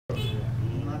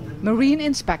Marine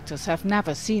inspectors have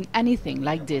never seen anything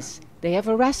like this. They have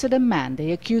arrested a man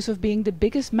they accuse of being the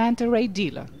biggest manta ray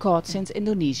dealer caught since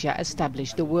Indonesia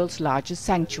established the world's largest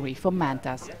sanctuary for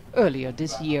mantas earlier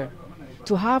this year.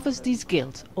 To harvest these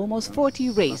gills, almost 40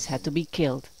 rays had to be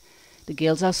killed. The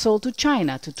gills are sold to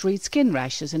China to treat skin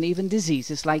rashes and even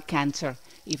diseases like cancer,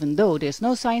 even though there's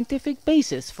no scientific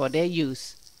basis for their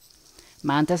use.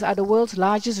 Mantas are the world's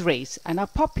largest rays and are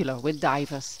popular with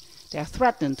divers. They are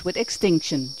threatened with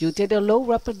extinction due to their low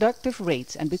reproductive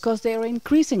rates and because they are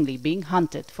increasingly being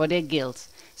hunted for their gills,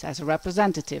 says a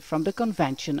representative from the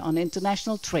Convention on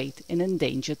International Trade in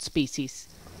Endangered Species.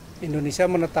 Indonesia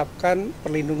menetapkan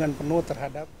perlindungan penuh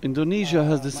terhadap Indonesia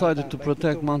has decided to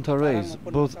protect manta rays,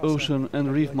 both ocean and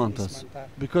reef mantas,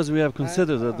 because we have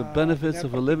considered that the benefits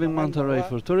of a living manta ray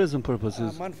for tourism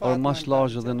purposes are much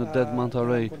larger than a dead manta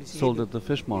ray sold at the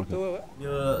fish market. 1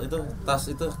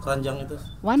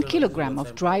 kilogram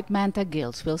of dried manta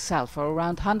gills will sell for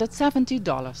around $170.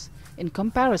 In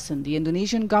comparison, the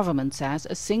Indonesian government says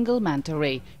a single manta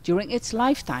ray during its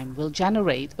lifetime will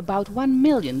generate about $1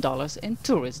 million in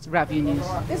tourist revenues.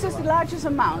 This is the largest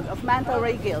amount of manta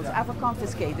ray gills ever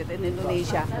confiscated in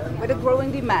Indonesia. With a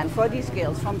growing demand for these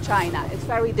gills from China, it's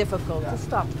very difficult to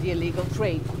stop the illegal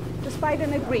trade. Despite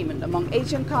an agreement among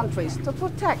Asian countries to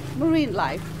protect marine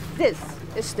life, this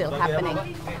is still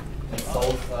happening.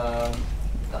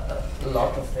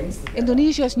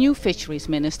 Indonesia's new fisheries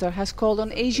minister has called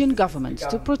on Asian governments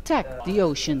to protect the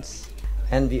oceans.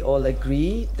 And we all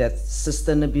agree that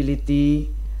sustainability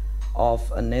of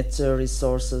natural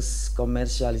resources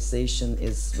commercialization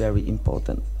is very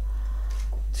important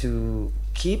to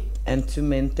keep and to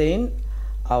maintain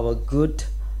our good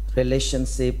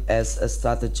relationship as a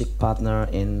strategic partner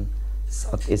in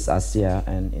Southeast Asia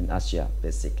and in Asia,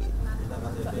 basically.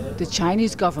 The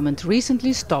Chinese government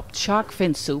recently stopped shark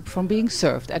fin soup from being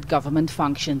served at government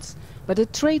functions, but the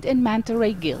trade in manta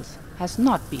ray gills has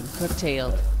not been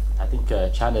curtailed. I think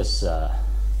China's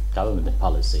government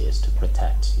policy is to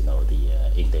protect,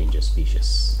 the endangered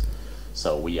species.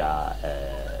 So we are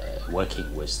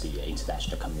working with the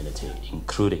international community,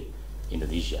 including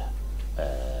Indonesia,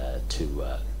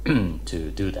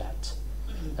 to do that.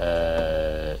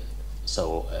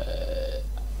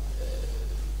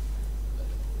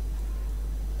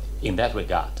 In that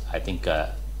regard, I think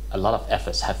a lot of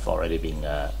efforts have already been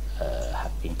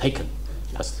taken,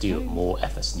 but still more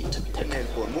efforts need to be taken.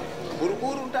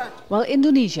 While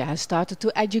Indonesia has started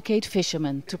to educate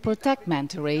fishermen to protect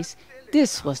manta rays,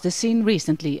 this was the scene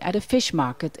recently at a fish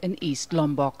market in East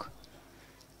Lombok.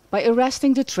 By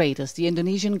arresting the traders, the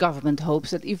Indonesian government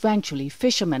hopes that eventually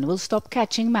fishermen will stop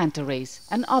catching manta rays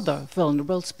and other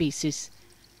vulnerable species,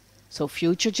 so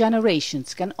future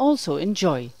generations can also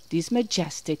enjoy these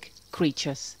majestic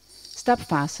creatures. Stap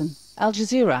Vasen, Al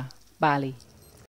Jazeera, Bali.